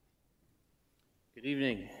Good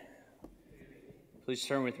evening. Please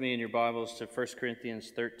turn with me in your Bibles to 1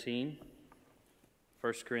 Corinthians 13.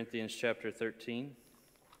 1 Corinthians chapter 13.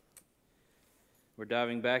 We're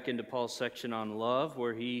diving back into Paul's section on love,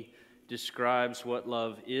 where he describes what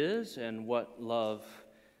love is and what love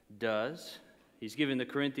does. He's giving the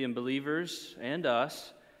Corinthian believers and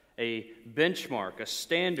us a benchmark, a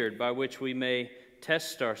standard by which we may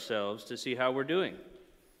test ourselves to see how we're doing.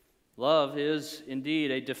 Love is indeed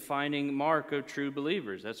a defining mark of true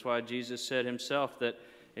believers. That's why Jesus said himself that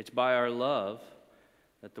it's by our love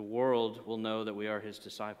that the world will know that we are his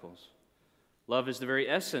disciples. Love is the very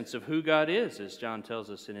essence of who God is, as John tells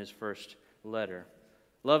us in his first letter.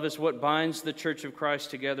 Love is what binds the church of Christ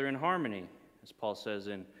together in harmony, as Paul says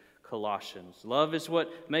in Colossians. Love is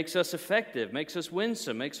what makes us effective, makes us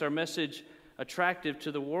winsome, makes our message attractive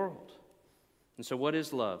to the world. And so what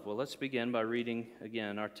is love? Well, let's begin by reading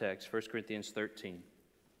again our text, 1 Corinthians 13.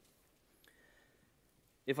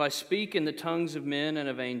 If I speak in the tongues of men and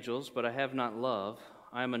of angels, but I have not love,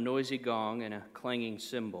 I am a noisy gong and a clanging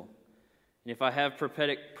cymbal. And if I have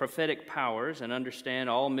prophetic powers and understand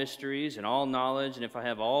all mysteries and all knowledge, and if I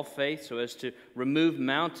have all faith so as to remove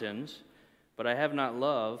mountains, but I have not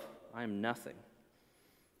love, I am nothing.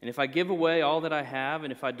 And if I give away all that I have,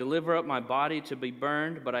 and if I deliver up my body to be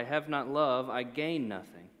burned, but I have not love, I gain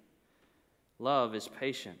nothing. Love is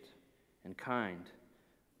patient and kind.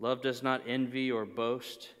 Love does not envy or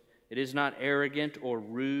boast. It is not arrogant or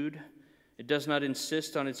rude. It does not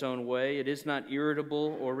insist on its own way. It is not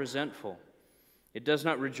irritable or resentful. It does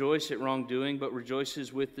not rejoice at wrongdoing, but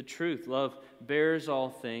rejoices with the truth. Love bears all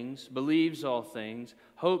things, believes all things,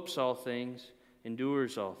 hopes all things,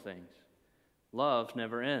 endures all things. Love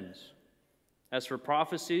never ends. As for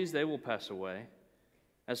prophecies, they will pass away.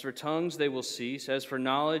 As for tongues, they will cease. As for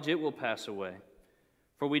knowledge, it will pass away.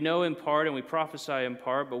 For we know in part and we prophesy in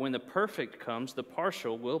part, but when the perfect comes, the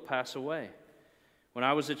partial will pass away. When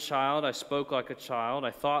I was a child, I spoke like a child,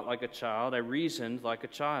 I thought like a child, I reasoned like a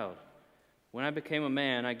child. When I became a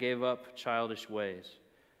man, I gave up childish ways.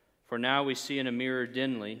 For now we see in a mirror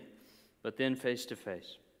dimly, but then face to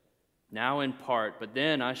face. Now in part, but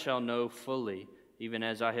then I shall know fully, even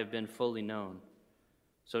as I have been fully known.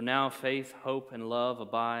 So now faith, hope, and love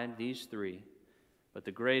abide, these three, but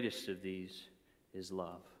the greatest of these is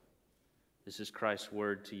love. This is Christ's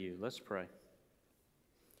word to you. Let's pray.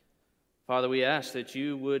 Father, we ask that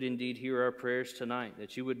you would indeed hear our prayers tonight,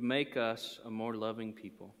 that you would make us a more loving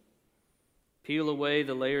people. Peel away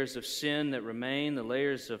the layers of sin that remain, the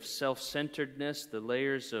layers of self-centeredness, the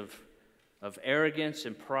layers of arrogance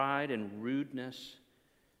and pride and rudeness.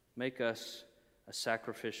 Make us a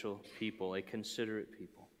sacrificial people, a considerate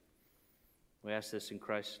people. We ask this in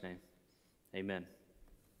Christ's name. Amen.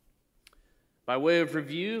 By way of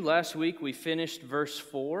review, last week we finished verse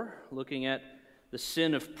 4, looking at the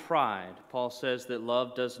sin of pride. Paul says that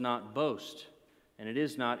love does not boast, and it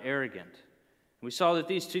is not arrogant. We saw that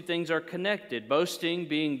these two things are connected, boasting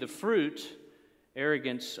being the fruit,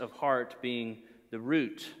 arrogance of heart being the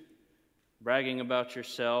root. Bragging about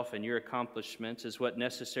yourself and your accomplishments is what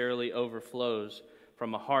necessarily overflows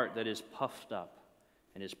from a heart that is puffed up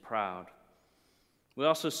and is proud. We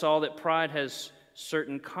also saw that pride has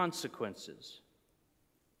certain consequences.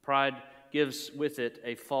 Pride gives with it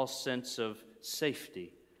a false sense of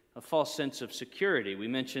safety, a false sense of security. We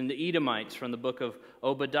mentioned the Edomites from the book of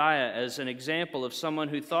Obadiah as an example of someone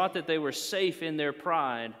who thought that they were safe in their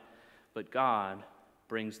pride, but God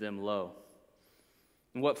brings them low.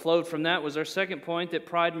 And what flowed from that was our second point, that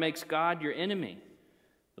pride makes God your enemy.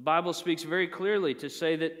 The Bible speaks very clearly to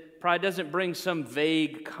say that pride doesn't bring some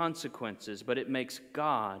vague consequences, but it makes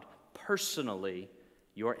God personally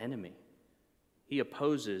your enemy. He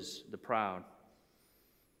opposes the proud.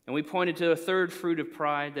 And we pointed to a third fruit of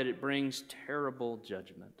pride, that it brings terrible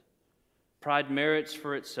judgment. Pride merits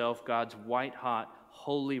for itself God's white-hot,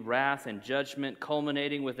 holy wrath and judgment,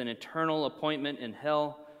 culminating with an eternal appointment in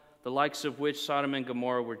hell, the likes of which Sodom and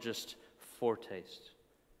Gomorrah were just foretastes.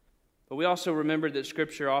 But we also remembered that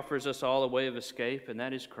Scripture offers us all a way of escape, and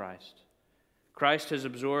that is Christ. Christ has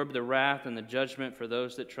absorbed the wrath and the judgment for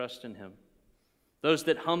those that trust in him. Those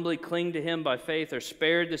that humbly cling to him by faith are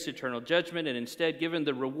spared this eternal judgment and instead given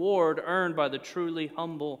the reward earned by the truly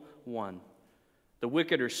humble one. The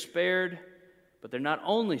wicked are spared, but they're not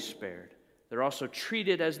only spared, they're also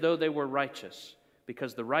treated as though they were righteous,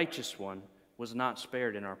 because the righteous one was not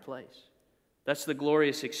spared in our place. That's the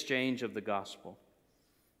glorious exchange of the gospel.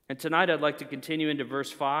 And tonight I'd like to continue into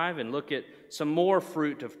verse 5 and look at some more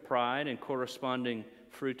fruit of pride and corresponding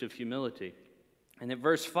fruit of humility. And in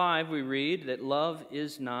verse 5 we read that love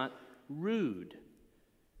is not rude.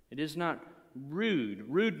 It is not rude.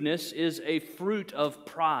 Rudeness is a fruit of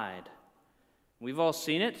pride. We've all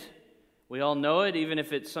seen it. We all know it, even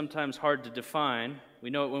if it's sometimes hard to define. We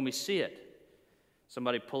know it when we see it.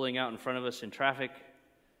 Somebody pulling out in front of us in traffic,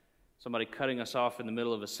 somebody cutting us off in the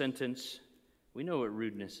middle of a sentence. We know what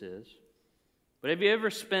rudeness is. But have you ever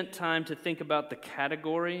spent time to think about the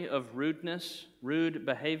category of rudeness, rude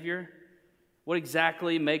behavior? What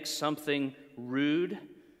exactly makes something rude?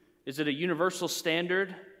 Is it a universal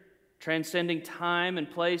standard, transcending time and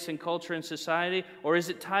place and culture and society? Or is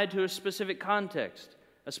it tied to a specific context,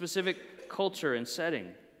 a specific culture and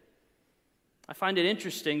setting? I find it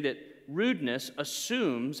interesting that rudeness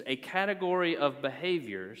assumes a category of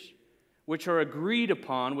behaviors which are agreed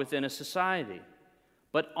upon within a society,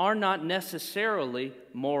 but are not necessarily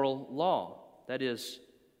moral law. That is,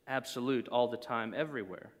 absolute all the time,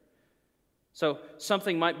 everywhere. So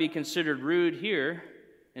something might be considered rude here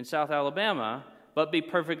in South Alabama, but be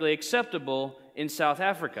perfectly acceptable in South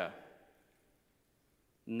Africa,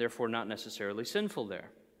 and therefore not necessarily sinful there.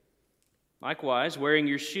 Likewise, wearing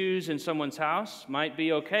your shoes in someone's house might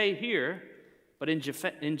be okay here, but in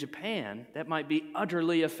Japan, that might be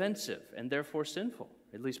utterly offensive and therefore sinful,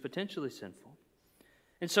 at least potentially sinful.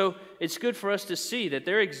 And so it's good for us to see that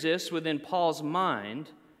there exists within Paul's mind,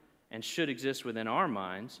 and should exist within our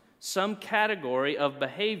minds, some category of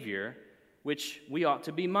behavior which we ought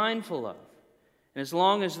to be mindful of. And as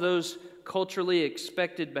long as those culturally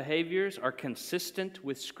expected behaviors are consistent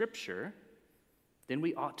with Scripture, then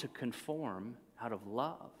we ought to conform out of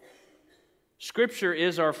love. Scripture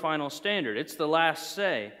is our final standard. It's the last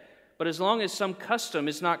say. But as long as some custom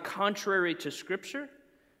is not contrary to Scripture,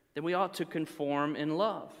 then we ought to conform in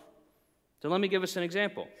love. So let me give us an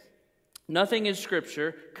example. Nothing in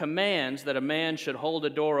Scripture commands that a man should hold a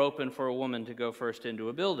door open for a woman to go first into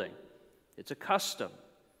a building. It's a custom.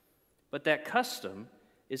 But that custom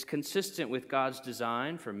is consistent with God's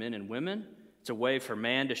design for men and women. It's a way for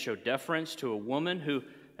man to show deference to a woman who,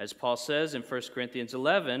 as Paul says in 1 Corinthians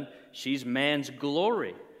 11, she's man's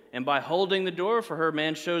glory. And by holding the door for her,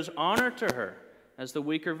 man shows honor to her as the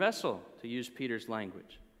weaker vessel, to use Peter's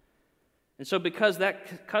language. And so because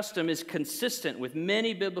that custom is consistent with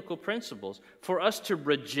many biblical principles, for us to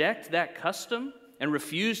reject that custom and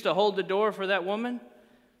refuse to hold the door for that woman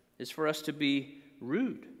is for us to be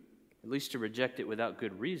rude, at least to reject it without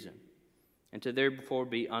good reason, and to therefore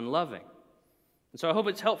be unloving. And so I hope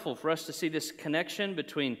it's helpful for us to see this connection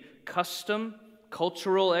between custom,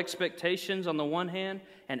 cultural expectations on the one hand,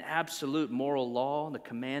 and absolute moral law, the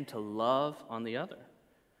command to love on the other.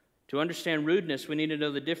 To understand rudeness, we need to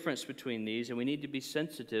know the difference between these, and we need to be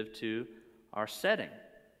sensitive to our setting.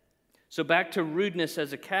 So back to rudeness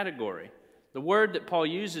as a category. The word that Paul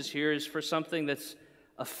uses here is for something that's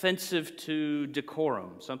offensive to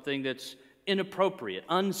decorum, something that's inappropriate,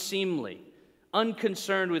 unseemly,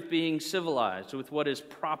 unconcerned with being civilized, with what is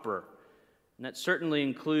proper. And that certainly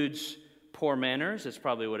includes poor manners. That's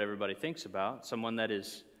probably what everybody thinks about, someone that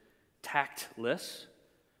is tactless,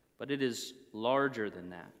 but it is larger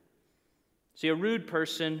than that. See, a rude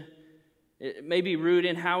person may be rude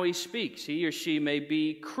in how he speaks. He or she may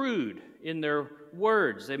be crude in their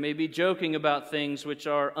words. They may be joking about things which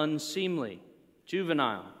are unseemly,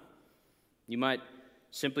 juvenile. You might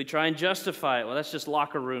simply try and justify it. Well, that's just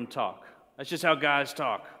locker room talk. That's just how guys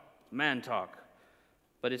talk, man talk.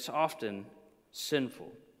 But it's often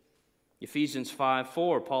sinful. Ephesians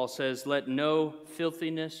 5:4, Paul says, "Let no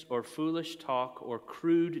filthiness or foolish talk or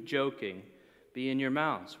crude joking be in your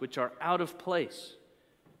mouths, which are out of place,"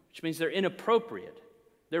 which means they're inappropriate.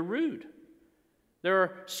 They're rude. There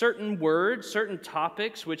are certain words, certain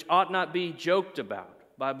topics which ought not be joked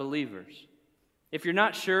about by believers. If you're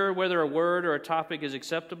not sure whether a word or a topic is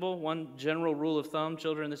acceptable, one general rule of thumb,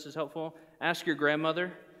 children, this is helpful, ask your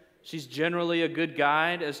grandmother. She's generally a good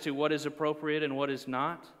guide as to what is appropriate and what is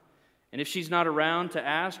not. And if she's not around to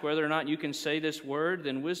ask whether or not you can say this word,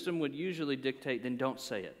 then wisdom would usually dictate, then don't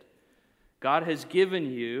say it. God has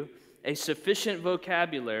given you a sufficient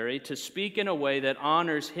vocabulary to speak in a way that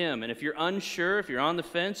honors Him. And if you're unsure, if you're on the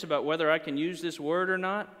fence about whether I can use this word or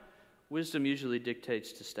not, wisdom usually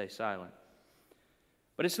dictates to stay silent.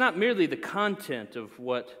 But it's not merely the content of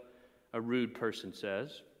what a rude person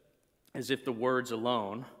says, as if the words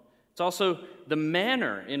alone. It's also the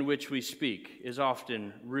manner in which we speak is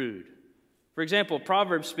often rude. For example,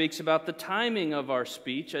 Proverbs speaks about the timing of our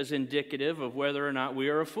speech as indicative of whether or not we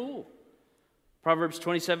are a fool. Proverbs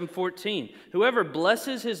 27:14, "Whoever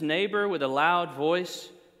blesses his neighbor with a loud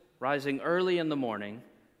voice, rising early in the morning,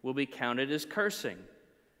 will be counted as cursing."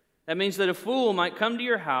 That means that a fool might come to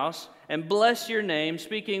your house and bless your name,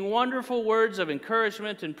 speaking wonderful words of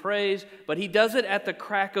encouragement and praise, but he does it at the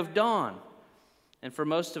crack of dawn, And for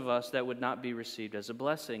most of us, that would not be received as a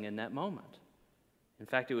blessing in that moment. In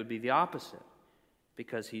fact, it would be the opposite,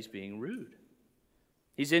 because he's being rude.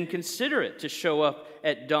 He's inconsiderate to show up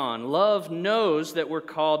at dawn. Love knows that we're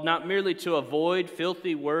called not merely to avoid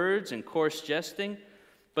filthy words and coarse jesting,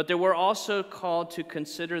 but that we're also called to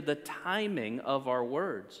consider the timing of our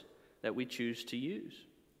words that we choose to use.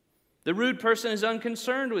 The rude person is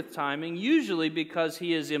unconcerned with timing, usually because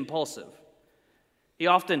he is impulsive. He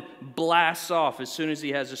often blasts off as soon as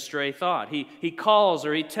he has a stray thought. He calls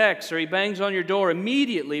or he texts or he bangs on your door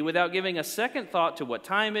immediately without giving a second thought to what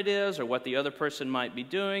time it is or what the other person might be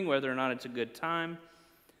doing, whether or not it's a good time.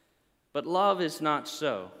 But love is not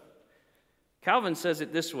so. Calvin says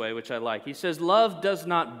it this way, which I like. He says, love does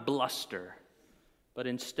not bluster, but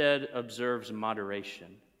instead observes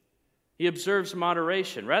moderation. He observes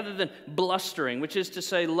moderation rather than blustering, which is to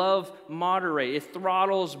say, love moderates. It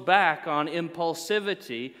throttles back on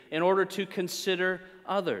impulsivity in order to consider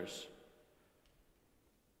others.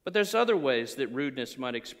 But there's other ways that rudeness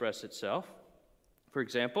might express itself. For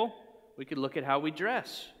example, we could look at how we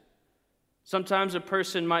dress. Sometimes a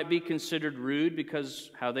person might be considered rude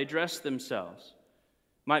because how they dress themselves.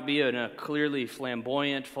 Might be in a clearly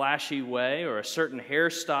flamboyant, flashy way, or a certain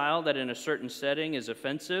hairstyle that in a certain setting is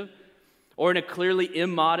offensive, or in a clearly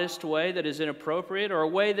immodest way that is inappropriate, or a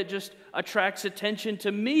way that just attracts attention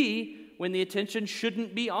to me when the attention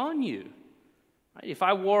shouldn't be on you. If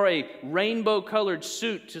I wore a rainbow-colored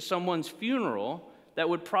suit to someone's funeral, that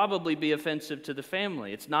would probably be offensive to the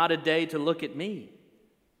family. It's not a day to look at me.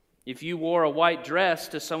 If you wore a white dress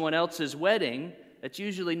to someone else's wedding, that's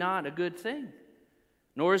usually not a good thing.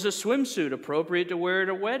 Nor is a swimsuit appropriate to wear at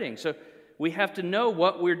a wedding. So we have to know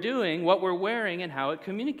what we're doing, what we're wearing, and how it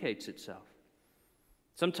communicates itself.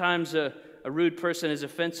 Sometimes a rude person is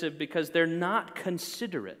offensive because they're not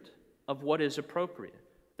considerate of what is appropriate.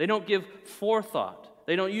 They don't give forethought.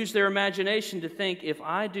 They don't use their imagination to think, if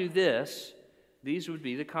I do this, these would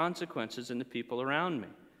be the consequences in the people around me.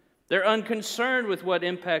 They're unconcerned with what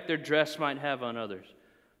impact their dress might have on others.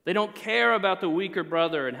 They don't care about the weaker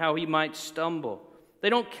brother and how he might stumble. They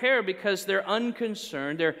don't care because they're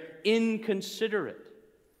unconcerned, they're inconsiderate.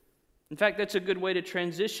 In fact, that's a good way to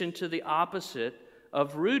transition to the opposite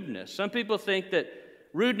of rudeness. Some people think that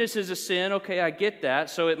rudeness is a sin. Okay, I get that.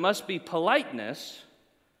 So it must be politeness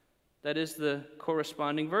that is the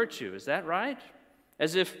corresponding virtue. Is that right?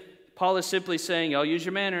 As if Paul is simply saying, oh, use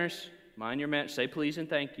your manners, mind your manners, say please and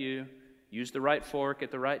thank you, use the right fork at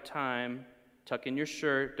the right time, tuck in your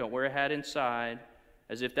shirt, don't wear a hat inside,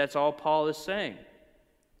 as if that's all Paul is saying.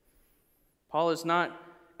 Paul is not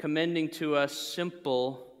commending to us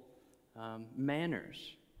simple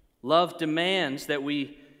manners. Love demands that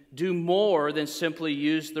we do more than simply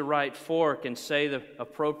use the right fork and say the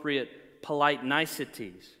appropriate polite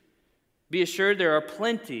niceties. Be assured there are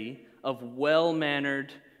plenty of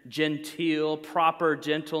well-mannered, genteel, proper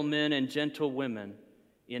gentlemen and gentlewomen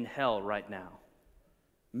in hell right now.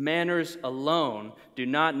 Manners alone do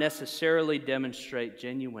not necessarily demonstrate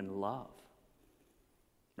genuine love.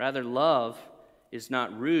 Rather, love is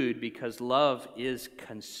not rude because love is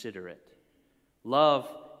considerate. Love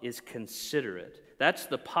is considerate. That's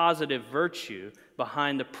the positive virtue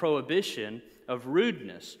behind the prohibition of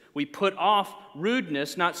rudeness. We put off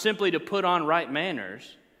rudeness not simply to put on right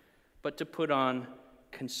manners, but to put on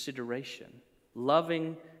consideration,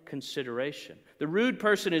 loving consideration. The rude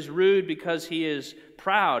person is rude because he is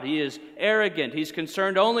proud, he is arrogant, he's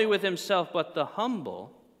concerned only with himself, but the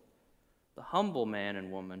humble man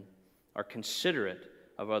and woman are considerate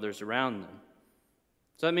of others around them.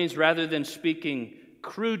 So that means rather than speaking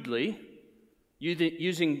crudely,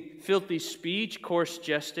 using filthy speech, coarse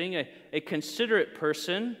jesting, a considerate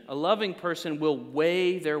person, a loving person will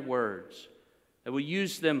weigh their words. They will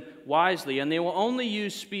use them wisely, and they will only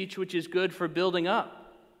use speech which is good for building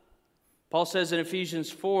up. Paul says in Ephesians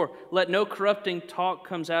 4, let no corrupting talk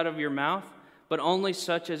comes out of your mouth, but only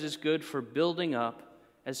such as is good for building up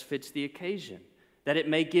as fits the occasion, that it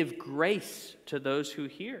may give grace to those who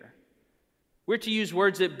hear. We're to use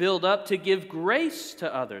words that build up to give grace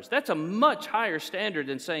to others. That's a much higher standard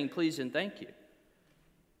than saying please and thank you.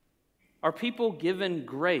 Are people given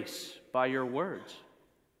grace by your words?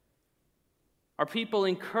 Are people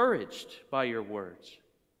encouraged by your words?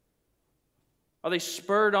 Are they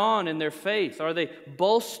spurred on in their faith? Are they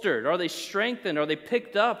bolstered? Are they strengthened? Are they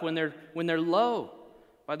picked up when they're low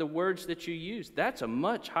by the words that you use? That's a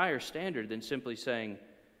much higher standard than simply saying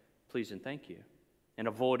please and thank you and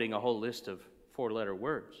avoiding a whole list of four-letter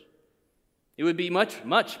words. It would be much,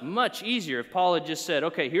 much, much easier if Paul had just said,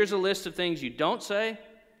 okay, here's a list of things you don't say,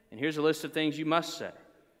 and here's a list of things you must say.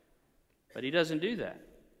 But he doesn't do that.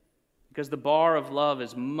 because the bar of love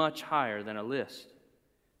is much higher than a list.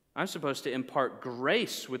 I'm supposed to impart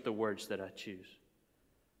grace with the words that I choose.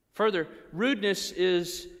 Further, rudeness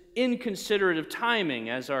is inconsiderate of timing,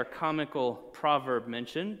 as our comical proverb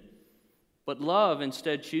mentioned, but love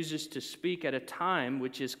instead chooses to speak at a time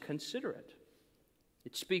which is considerate.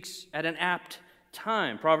 It speaks at an apt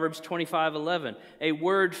time. Proverbs 25:11, a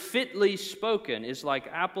word fitly spoken is like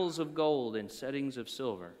apples of gold in settings of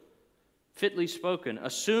silver. Fitly spoken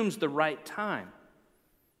assumes the right time.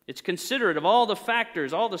 It's considerate of all the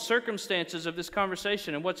factors, all the circumstances of this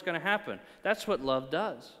conversation and what's going to happen. That's what love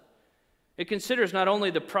does. It considers not only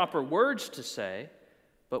the proper words to say,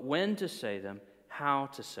 but when to say them, how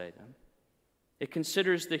to say them. It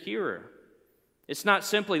considers the hearer. It's not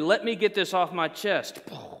simply, let me get this off my chest.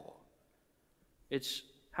 It's,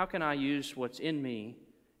 how can I use what's in me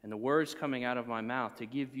and the words coming out of my mouth to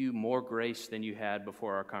give you more grace than you had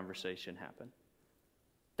before our conversation happened?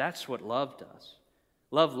 That's what love does.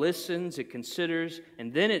 Love listens, it considers,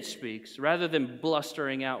 and then it speaks, rather than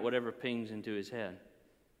blustering out whatever pings into his head.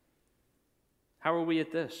 How are we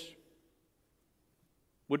at this?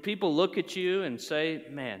 Would people look at you and say,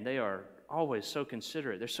 man, they are always so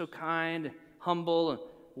considerate. They're so kind, humble, and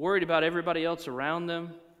worried about everybody else around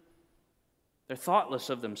them. They're thoughtless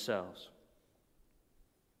of themselves.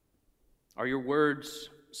 Are your words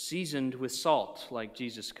seasoned with salt, like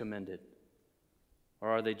Jesus commended? Or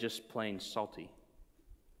are they just plain salty,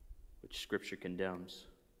 which Scripture condemns?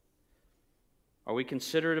 Are we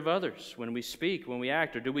considerate of others when we speak, when we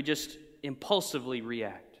act, or do we just impulsively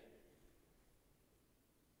react?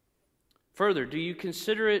 Further, do you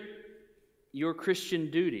consider it your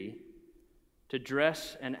Christian duty to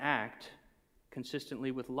dress and act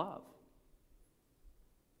consistently with love?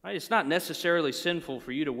 Right? It's not necessarily sinful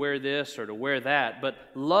for you to wear this or to wear that, but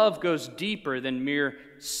love goes deeper than mere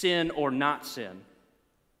sin or not sin.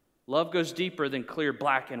 Love goes deeper than clear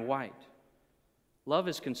black and white. Love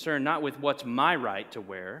is concerned not with what's my right to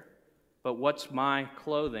wear, but what's my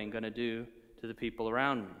clothing going to do to the people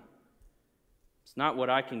around me. It's not what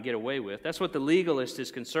I can get away with. That's what the legalist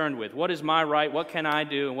is concerned with. What is my right? What can I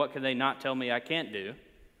do? And what can they not tell me I can't do?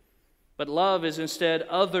 But love is instead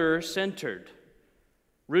other-centered.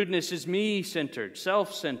 Rudeness is me-centered,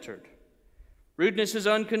 self-centered. Rudeness is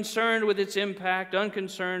unconcerned with its impact,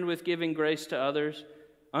 unconcerned with giving grace to others,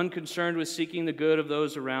 unconcerned with seeking the good of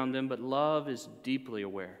those around them. But love is deeply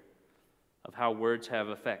aware of how words have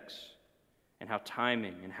effects, and how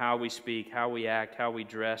timing and how we speak, how we act, how we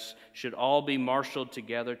dress should all be marshaled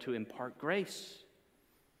together to impart grace.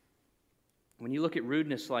 When you look at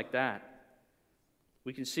rudeness like that,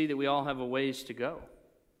 we can see that we all have a ways to go.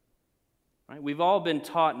 Right? We've all been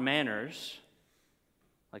taught manners,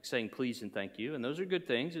 like saying please and thank you, and those are good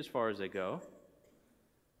things as far as they go.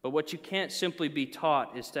 But what you can't simply be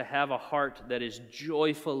taught is to have a heart that is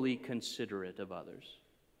joyfully considerate of others,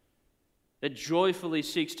 that joyfully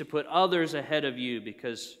seeks to put others ahead of you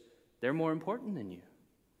because they're more important than you.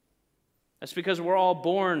 That's because we're all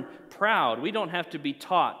born proud. We don't have to be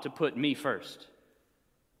taught to put me first.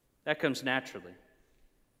 That comes naturally.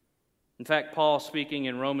 In fact, Paul, speaking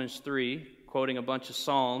in Romans 3, quoting a bunch of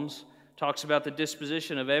Psalms, talks about the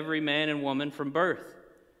disposition of every man and woman from birth.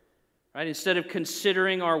 Right? Instead of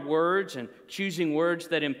considering our words and choosing words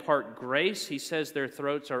that impart grace, he says their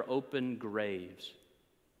throats are open graves.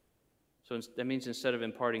 So that means instead of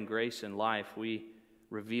imparting grace and life, we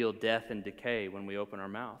reveal death and decay when we open our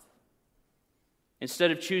mouth.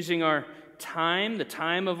 Instead of choosing our time, the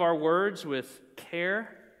time of our words with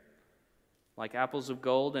care, like apples of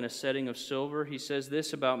gold in a setting of silver, he says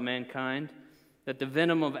this about mankind, that the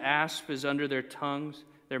venom of asp is under their tongues,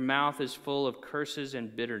 their mouth is full of curses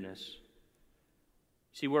and bitterness.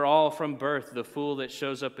 See, we're all from birth the fool that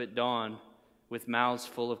shows up at dawn with mouths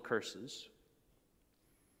full of curses.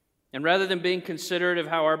 And rather than being considerate of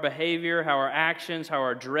how our behavior, how our actions, how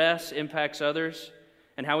our dress impacts others,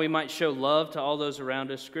 and how we might show love to all those around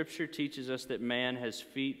us, Scripture teaches us that man has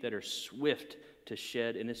feet that are swift to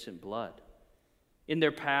shed innocent blood. In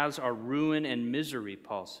their paths are ruin and misery,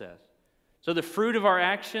 Paul says. So the fruit of our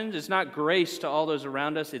actions is not grace to all those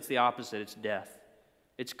around us, it's the opposite, it's death.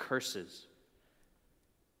 It's curses.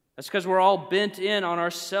 That's because we're all bent in on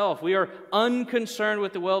ourselves. We are unconcerned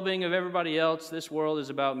with the well-being of everybody else. This world is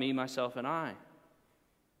about me, myself, and I.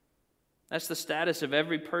 That's the status of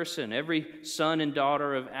every person, every son and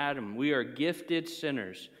daughter of Adam. We are gifted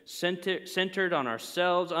sinners, centered on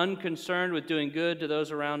ourselves, unconcerned with doing good to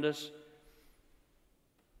those around us.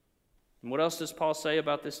 And what else does Paul say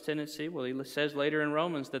about this tendency? Well, he says later in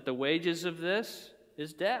Romans that the wages of this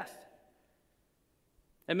is death.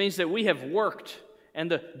 That means that we have worked and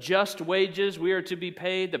the just wages we are to be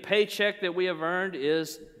paid, the paycheck that we have earned,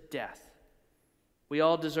 is death. We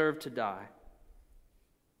all deserve to die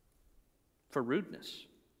for rudeness.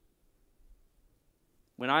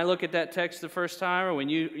 When I look at that text the first time, or when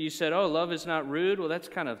you said, oh, love is not rude, well, that's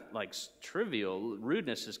kind of like trivial.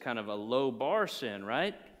 Rudeness is kind of a low bar sin,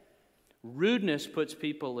 right? Rudeness puts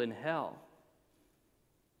people in hell,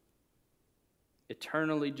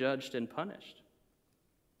 eternally judged and punished.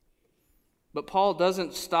 But Paul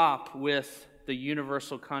doesn't stop with the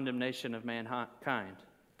universal condemnation of mankind,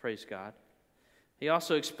 praise God. He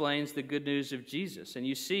also explains the good news of Jesus. And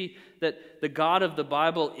you see that the God of the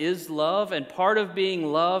Bible is love, and part of being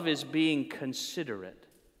love is being considerate.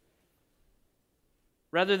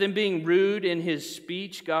 Rather than being rude in his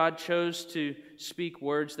speech, God chose to speak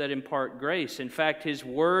words that impart grace. In fact, his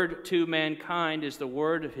word to mankind is the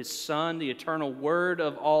word of his Son, the eternal word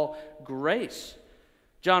of all grace.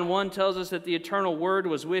 John 1 tells us that the eternal word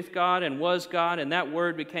was with God and was God, and that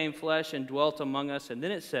word became flesh and dwelt among us. And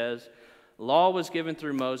then it says, law was given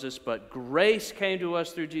through Moses, but grace came to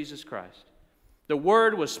us through Jesus Christ. The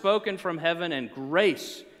word was spoken from heaven, and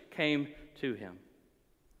grace came to him.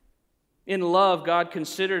 In love, God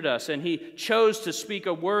considered us, and he chose to speak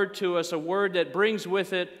a word to us, a word that brings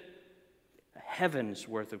with it heaven's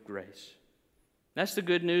worth of grace. That's the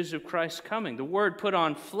good news of Christ's coming. The Word put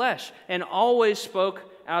on flesh and always spoke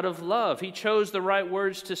out of love. He chose the right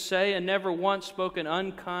words to say and never once spoke an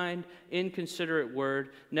unkind, inconsiderate word,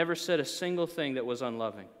 never said a single thing that was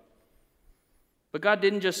unloving. But God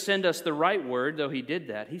didn't just send us the right word, though he did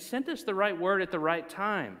that. He sent us the right word at the right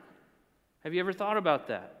time. Have you ever thought about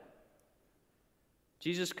that?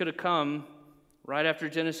 Jesus could have come right after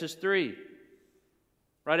Genesis 3.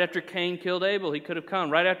 Right after Cain killed Abel, he could have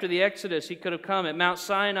come. Right after the Exodus, he could have come. At Mount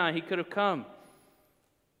Sinai, he could have come.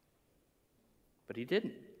 But he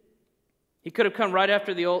didn't. He could have come right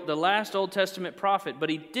after the last Old Testament prophet, but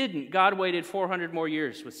he didn't. God waited 400 more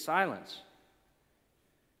years with silence.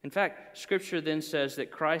 In fact, Scripture then says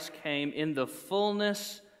that Christ came in the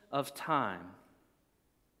fullness of time,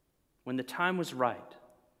 when the time was right,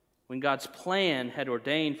 when God's plan had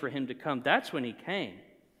ordained for him to come. That's when he came.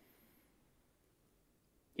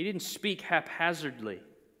 He didn't speak haphazardly.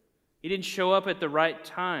 He didn't show up at the right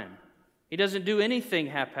time. He doesn't do anything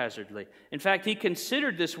haphazardly. In fact, he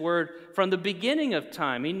considered this word from the beginning of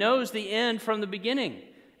time. He knows the end from the beginning.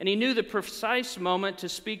 And he knew the precise moment to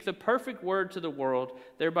speak the perfect word to the world,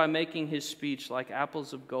 thereby making his speech like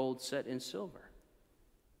apples of gold set in silver.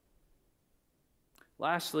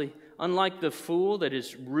 Lastly, unlike the fool that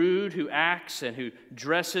is rude, who acts and who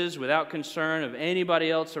dresses without concern of anybody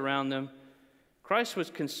else around them, Christ was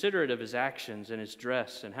considerate of his actions and his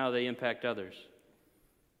dress and how they impact others.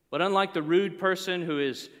 But unlike the rude person who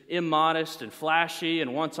is immodest and flashy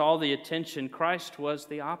and wants all the attention, Christ was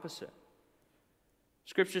the opposite.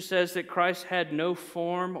 Scripture says that Christ had no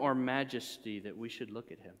form or majesty that we should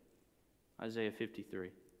look at him. Isaiah 53.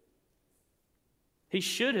 He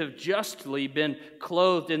should have justly been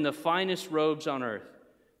clothed in the finest robes on earth,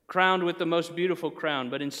 crowned with the most beautiful crown,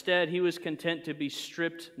 but instead he was content to be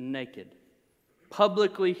stripped naked,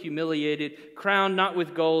 publicly humiliated, crowned not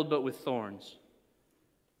with gold but with thorns.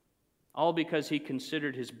 All because he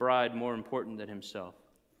considered his bride more important than himself.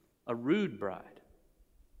 A rude bride,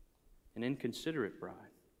 an inconsiderate bride.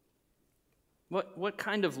 What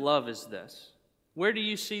kind of love is this? Where do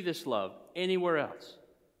you see this love? Anywhere else?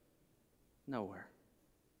 Nowhere.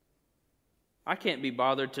 I can't be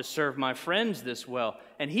bothered to serve my friends this well,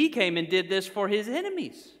 and he came and did this for his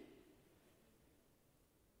enemies.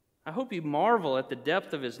 I hope you marvel at the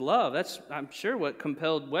depth of his love. That's, I'm sure, what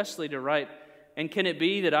compelled Wesley to write, "And can it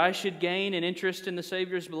be that I should gain an interest in the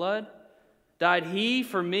Savior's blood? Died he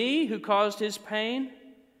for me who caused his pain?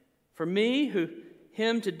 For me who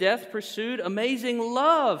him to death pursued? Amazing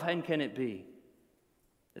love, and can it be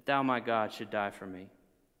that thou, my God, should die for me?"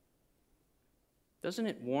 Doesn't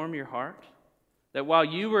it warm your heart that while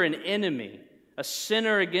you were an enemy, a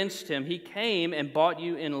sinner against him, he came and bought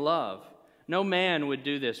you in love? No man would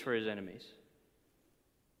do this for his enemies.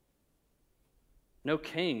 No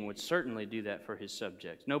king would certainly do that for his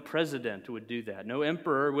subjects. No president would do that. No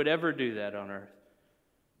emperor would ever do that on earth.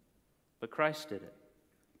 But Christ did it.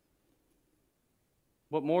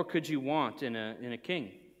 What more could you want in a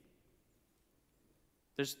king?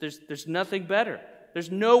 There's nothing better.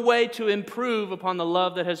 There's no way to improve upon the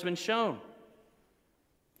love that has been shown.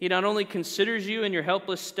 He not only considers you in your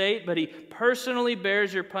helpless state, but he personally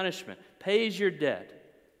bears your punishment, pays your debt,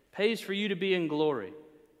 pays for you to be in glory.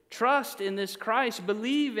 Trust in this Christ.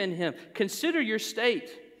 Believe in him. Consider your state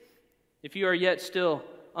if you are yet still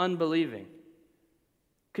unbelieving.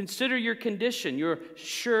 Consider your condition, your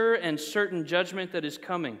sure and certain judgment that is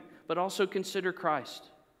coming, but also consider Christ,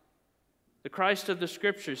 the Christ of the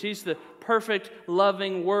Scriptures. He's the perfect,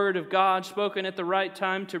 loving Word of God spoken at the right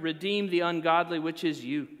time to redeem the ungodly, which is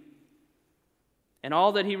you. And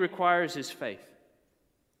all that He requires is faith.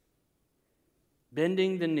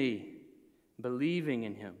 Bending the knee, believing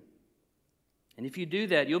in Him. And if you do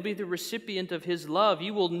that, you'll be the recipient of His love.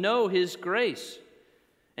 You will know His grace.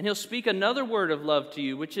 And He'll speak another word of love to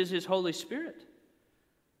you, which is His Holy Spirit.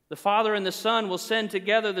 The Father and the Son will send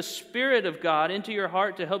together the Spirit of God into your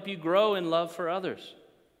heart to help you grow in love for others.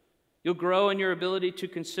 You'll grow in your ability to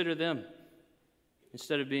consider them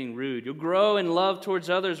instead of being rude. You'll grow in love towards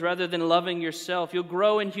others rather than loving yourself. You'll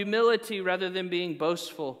grow in humility rather than being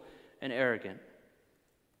boastful and arrogant.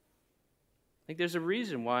 I think there's a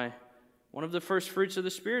reason why one of the first fruits of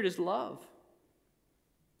the Spirit is love.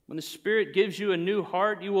 When the Spirit gives you a new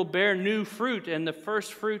heart, you will bear new fruit, and the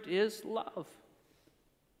first fruit is love.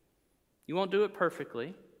 You won't do it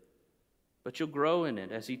perfectly, but you'll grow in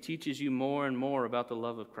it as He teaches you more and more about the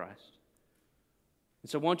love of Christ. And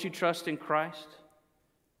so won't you trust in Christ?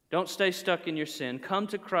 Don't stay stuck in your sin. Come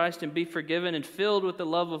to Christ and be forgiven and filled with the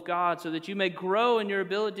love of God so that you may grow in your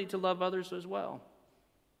ability to love others as well.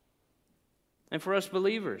 And for us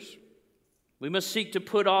believers, we must seek to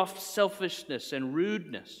put off selfishness and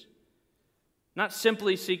rudeness, not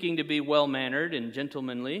simply seeking to be well-mannered and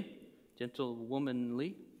gentlewomanly,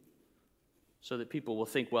 so that people will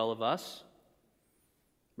think well of us.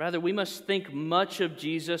 Rather, we must think much of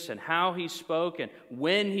Jesus and how He spoke and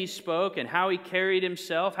when He spoke and how He carried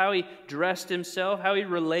Himself, how He dressed Himself, how He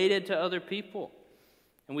related to other people.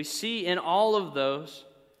 And we see in all of those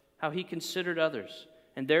how He considered others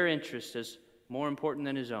and their interests as more important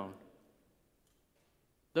than His own.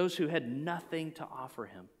 Those who had nothing to offer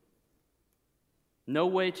Him, no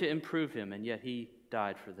way to improve Him, and yet He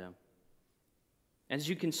died for them. As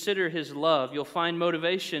you consider His love, you'll find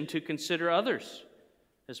motivation to consider others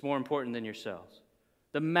as more important than yourselves.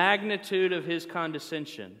 The magnitude of His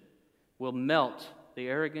condescension will melt the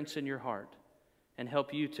arrogance in your heart and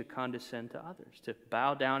help you to condescend to others, to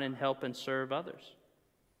bow down and help and serve others.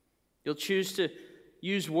 You'll choose to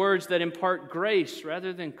use words that impart grace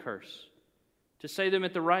rather than curse, to say them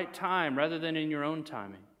at the right time rather than in your own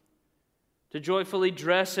timing, to joyfully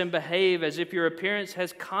dress and behave as if your appearance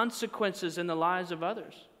has consequences in the lives of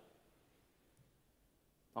others.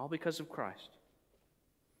 All because of Christ.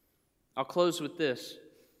 I'll close with this.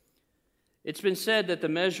 It's been said that the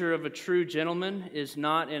measure of a true gentleman is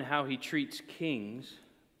not in how he treats kings,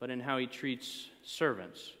 but in how he treats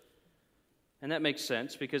servants. And that makes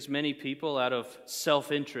sense because many people, out of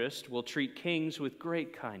self-interest, will treat kings with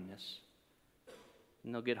great kindness.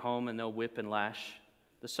 And they'll get home and they'll whip and lash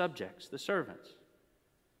the subjects, the servants.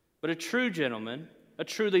 But a true gentleman, a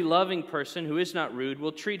truly loving person who is not rude,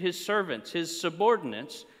 will treat his servants, his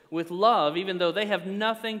subordinates, with love, even though they have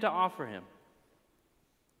nothing to offer him.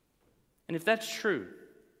 And if that's true,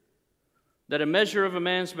 that a measure of a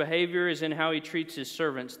man's behavior is in how he treats his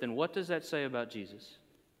servants, then what does that say about Jesus,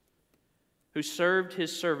 who served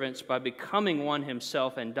His servants by becoming one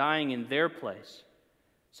Himself and dying in their place,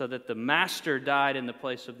 so that the master died in the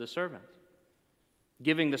place of the servant,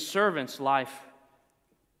 giving the servants life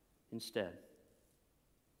instead?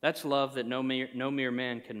 That's love that no mere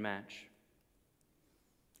man can match.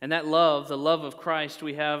 And that love, the love of Christ,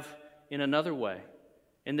 we have in another way.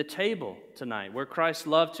 In the table tonight, where Christ's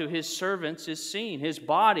love to His servants is seen. His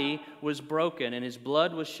body was broken and His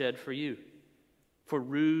blood was shed for you, for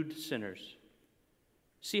rude sinners.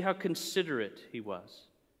 See how considerate He was,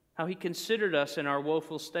 how He considered us in our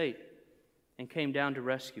woeful state and came down to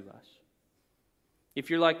rescue us. If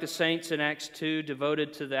you're like the saints in Acts 2,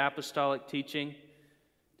 devoted to the apostolic teaching,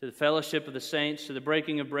 to the fellowship of the saints, to the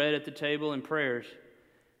breaking of bread at the table and prayers,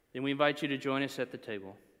 then we invite you to join us at the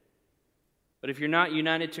table. But if you're not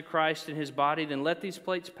united to Christ and His body, then let these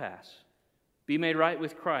plates pass. Be made right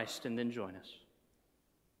with Christ and then join us.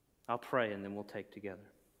 I'll pray and then we'll take together.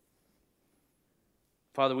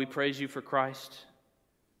 Father, we praise You for Christ,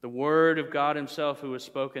 the Word of God Himself who was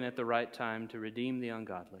spoken at the right time to redeem the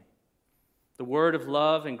ungodly. The word of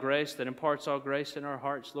love and grace that imparts all grace in our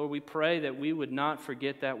hearts. Lord, we pray that we would not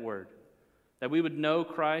forget that word, that we would know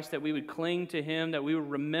Christ, that we would cling to Him, that we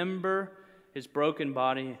would remember His broken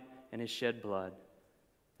body and His shed blood,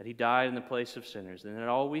 that He died in the place of sinners, and that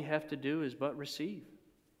all we have to do is but receive.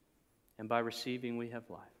 And by receiving, we have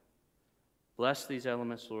life. Bless these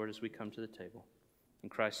elements, Lord, as we come to the table. In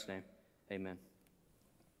Christ's name, amen.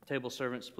 Table servants, please.